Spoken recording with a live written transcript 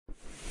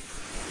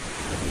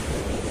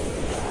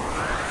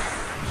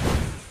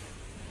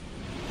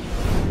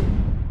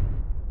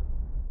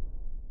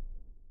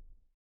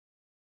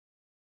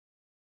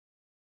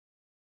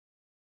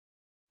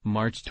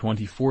March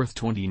 24,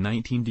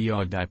 2019.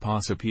 Dia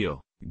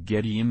Dipasupil,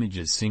 Getty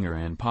Images Singer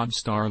and pod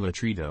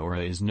Starlet Rita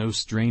Ora is no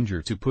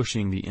stranger to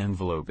pushing the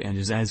envelope and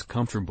is as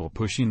comfortable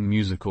pushing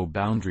musical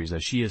boundaries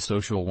as she is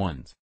social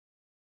ones.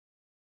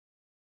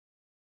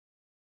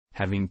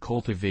 Having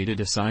cultivated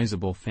a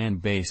sizable fan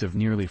base of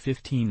nearly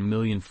 15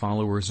 million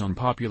followers on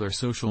popular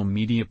social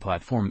media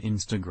platform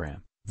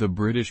Instagram, the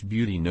British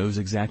beauty knows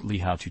exactly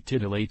how to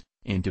titillate,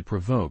 and to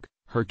provoke,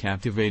 her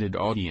captivated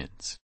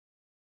audience.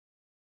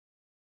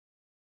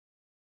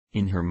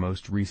 In her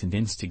most recent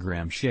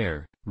Instagram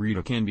share,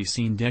 Rita can be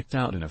seen decked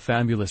out in a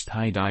fabulous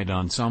tie-dyed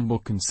ensemble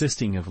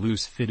consisting of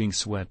loose-fitting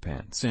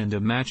sweatpants and a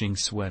matching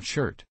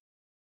sweatshirt.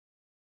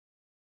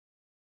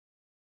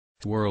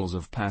 Swirls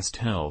of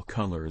pastel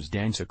colors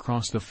dance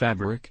across the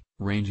fabric,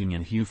 ranging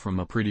in hue from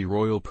a pretty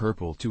royal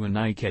purple to an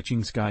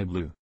eye-catching sky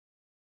blue.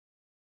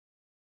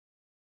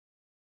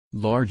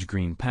 Large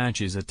green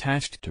patches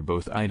attached to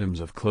both items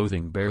of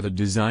clothing bear the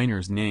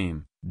designer's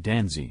name,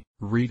 Dia.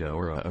 Rita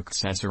Ora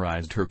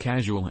accessorized her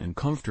casual and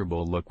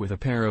comfortable look with a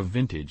pair of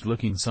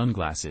vintage-looking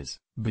sunglasses,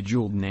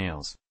 bejeweled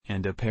nails,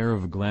 and a pair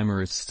of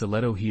glamorous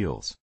stiletto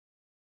heels.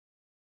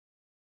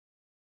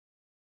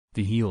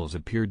 The heels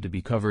appeared to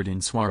be covered in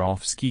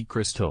Swarovski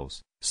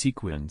crystals,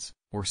 sequins,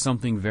 or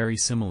something very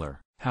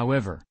similar.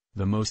 However,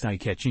 the most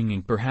eye-catching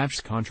and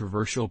perhaps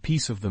controversial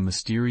piece of the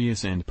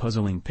mysterious and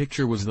puzzling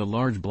picture was the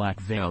large black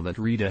veil that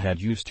Rita had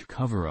used to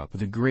cover up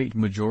the great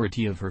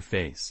majority of her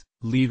face,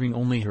 leaving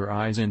only her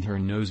eyes and her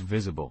nose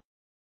visible.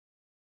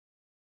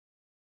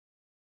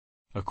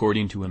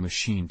 According to a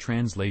machine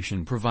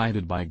translation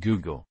provided by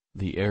Google,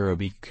 the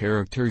Arabic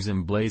characters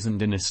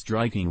emblazoned in a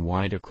striking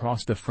white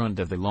across the front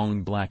of the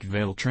long black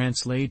veil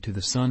translate to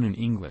the sun in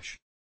English.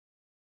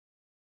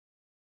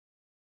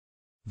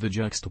 The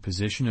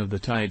juxtaposition of the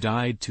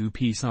tie-dyed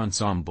two-piece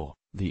ensemble,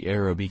 the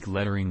Arabic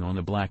lettering on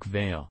a black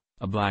veil,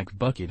 a black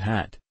bucket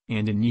hat,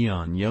 and a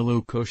neon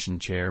yellow cushion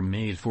chair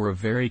made for a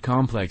very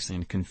complex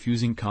and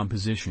confusing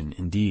composition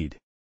indeed.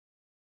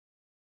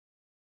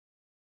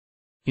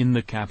 In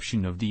the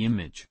caption of the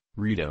image,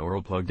 Rita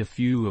Ora plugged a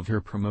few of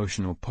her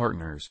promotional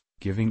partners,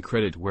 giving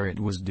credit where it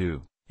was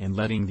due, and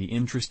letting the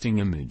interesting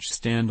image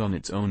stand on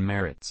its own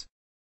merits.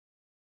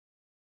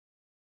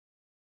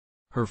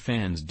 Her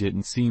fans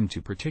didn't seem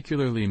to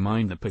particularly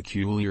mind the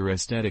peculiar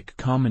aesthetic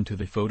common to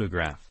the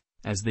photograph,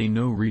 as they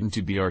know Rita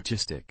to be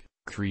artistic,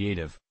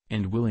 creative,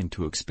 and willing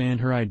to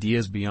expand her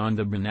ideas beyond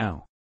the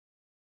banal.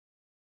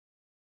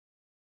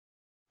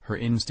 Her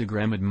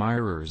Instagram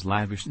admirers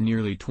lavished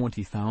nearly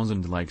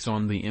 20,000 likes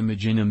on the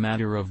image in a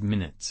matter of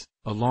minutes,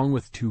 along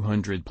with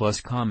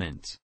 200+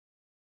 comments.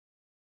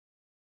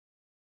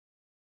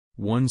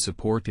 One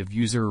supportive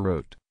user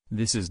wrote,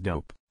 "This is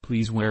dope,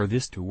 please wear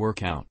this to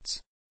workouts."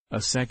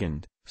 A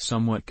second,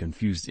 somewhat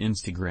confused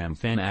Instagram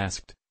fan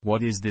asked,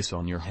 "What is this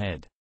on your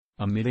head?"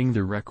 omitting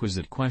the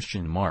requisite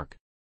question mark.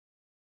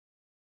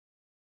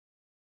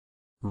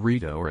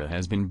 Rita Ora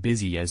has been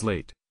busy as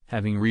late,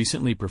 having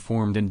recently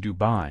performed in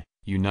Dubai,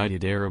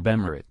 United Arab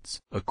Emirates.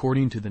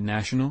 According to The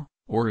National,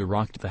 Ora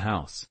rocked the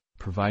house,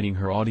 providing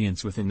her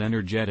audience with an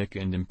energetic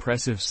and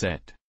impressive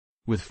set.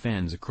 With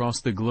fans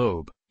across the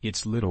globe,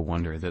 it's little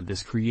wonder that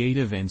this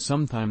creative and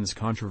sometimes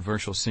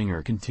controversial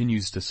singer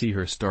continues to see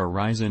her star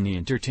rise in the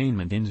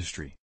entertainment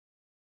industry.